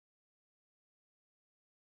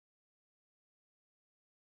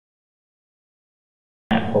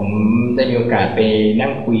ผมได้มีโอกาสไปนั่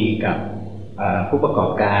งคุยกับผู้ประกอ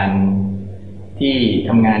บการที่ท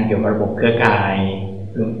ำงานเกี่ยวกับระบบเครือข่าย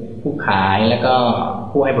ผู้ขายแล้วก็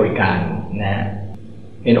ผู้ให้บริการนะ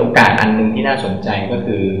เป็นโอกาสอันหนึ่งที่น่าสนใจก็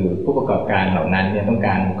คือผู้ประกอบการเหล่านั้นเนี่ยต้องก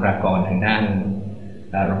ารบุคลากรทางด้าน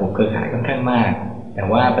ระบบเครือข่ายค่อนข้างมากแต่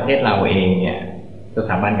ว่าประเทศเราเองเนี่ยสถ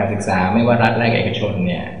าบันการศึกษาไม่ว่ารัฐและเอกชน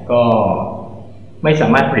เนี่ยก็ไม่สา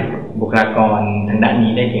มารถผลิตบุคลากรทางด้าน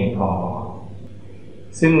นี้ได้เพียงพอ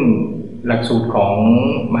ซึ่งหลักสูตรของ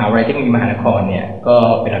มหาวิทยาลัยเทคโนโลยีมหานครเนี่ยก็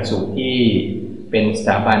เป็นหลักสูตรที่เป็นส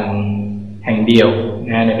ถาบันแห่งเดียวน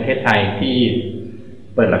ะในประเทศไทยที่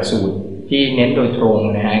เปิดหลักสูตรที่เน้นโดยตรง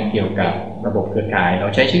นะฮะเกี่ยวกับระบบเครือข่ายเรา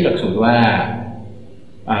ใช้ชื่อหลักสูตรว่า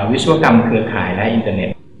วิศวกรรมเครือข่ายและอินเทอร์เน็ต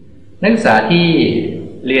นักศึกษาที่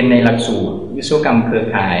เรียนในหลักสูตรวิศวกรรมเครือ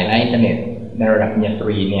ข่ายและอินเทอร์เน็ตในระดับปริญญาต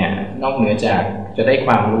รีเนี่ยนอกเหนือจากจะได้ค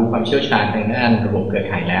วามรู้ความเชี่ยวชาญทางด้านระบบเครือ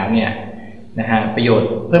ข่ายแล้วเนี่ยนะฮะประโยชน์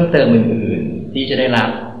เพิ่มเติมอื่นๆที่จะได้รับ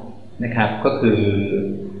นะครับก็คือ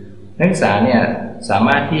นักศึกษาเนี่ยสาม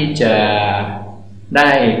ารถที่จะได้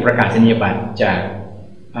ประกาศนียบัตรจาก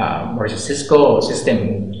บริษัท Cisco System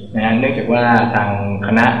นะฮะเนื่องจากว่าทางค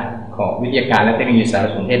ณะของวิทยาการและเทคโนโลยีสาร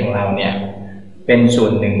สนเทศของเราเนี่ยเป็นส่ว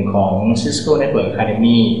นหนึ่งของ Cisco Network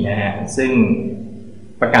Academy นะฮะซึ่ง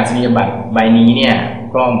ประกาศนียบัตรใบนี้เนี่ย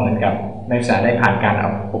ก็เหมือนกับนักศึกษาได้ผ่านการ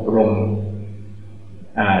อบรม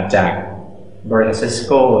จากบริษัท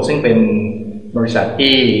Cisco ซึ่งเป็นบริษัท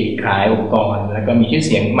ที่ขายอุปกรณ์แล้วก็มีชื่อเ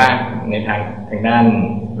สียงมากในทางด้าน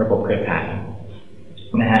ระบบเครือข่าย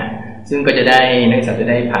นะฮะซึ่งก็จะได้นักศึกษาจะ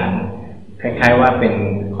ได้ผ่านคล้ายๆว่าเป็น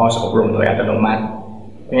คอร์สอบรมโดยอัตโนมัติ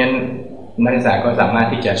เพราะฉะนั้นนักศึกษาก็สามารถ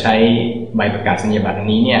ที่จะใช้ใบประกาศนียบัตรอัน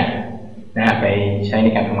นี้เนี่ยนะฮะไปใช้ใน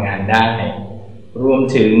การทำงานได้รวม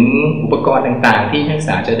ถึงอุปกรณ์ต่างๆที่นักศึกษ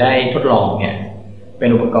าจะได้ทดลองเนี่ยเป็น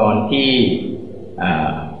อุปกรณ์ที่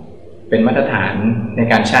เป็นมาตรฐานใน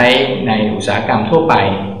การใช้ในอุตสาหกรรมทั่วไป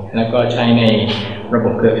แล้วก็ใช้ในระบ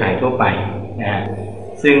บเครือข่ายทั่วไปนะฮะ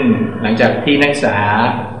ซึ่งหลังจากที่นักศึกษา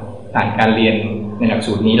ผ่านการเรียนในหลัก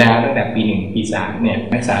สูตรนี้แล้วตั้งแต่ปี 1 ปี 3เนี่ย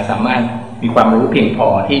นักศึกษาสามารถมีความรู้เพียงพอ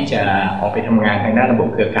ที่จะออกไปทำงานทางด้านระบบ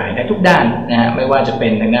เครือข่ายได้ทุกด้านนะฮะไม่ว่าจะเป็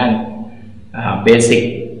นทางด้านbasic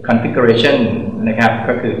configuration นะครับ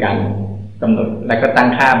ก็คือการกำหนดและก็ตั้ง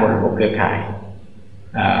ค่าบนระบบเครือข่าย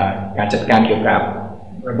การจัดการเกี่ยวกับ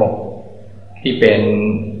ระบบที่เป็น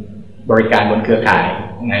บริการบนเครือข่าย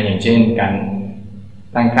นะอย่างเช่นการ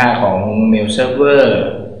ตั้งค่าของ mail server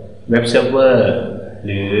web server ห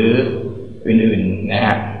รืออื่นๆนะฮ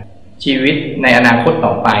ะชีวิตในอนาคตต่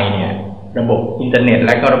อไปเนี่ยระบบอินเทอร์เน็ตแ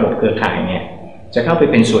ละก็ระบบเครือข่ายเนี่ยจะเข้าไป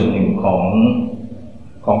เป็นส่วนหนึ่งข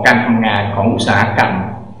องการทำงานของอุตสาหกรรม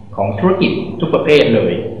ของธุรกิจทุกประเภทเล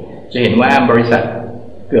ยจะเห็นว่าบริษัท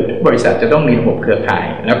เกือบทุกบริษัทจะต้องมีระบบเครือข่าย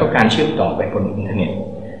แล้วก็การเชื่อมต่อไปบนอินเทอร์เน็ต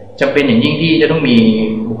จำเป็นอย่างยิ่งที่จะต้องมี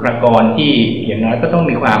บุคลากรที่อย่างน้อยก็ต้อง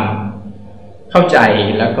มีความเข้าใจ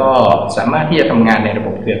แล้วก็สามารถที่จะทำงานในระบ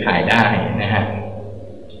บเครือข่ายได้นะฮะ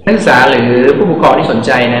นักศึกษาหรือผู้ปกครองที่สนใ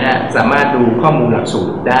จนะฮะสามารถดูข้อมูลหลักสูต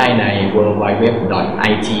รได้ใน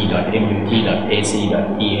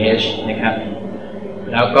www.it.mut.ac.th นะครับ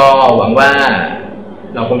แล้วก็หวังว่า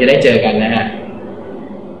เราคงจะได้เจอกันนะฮะ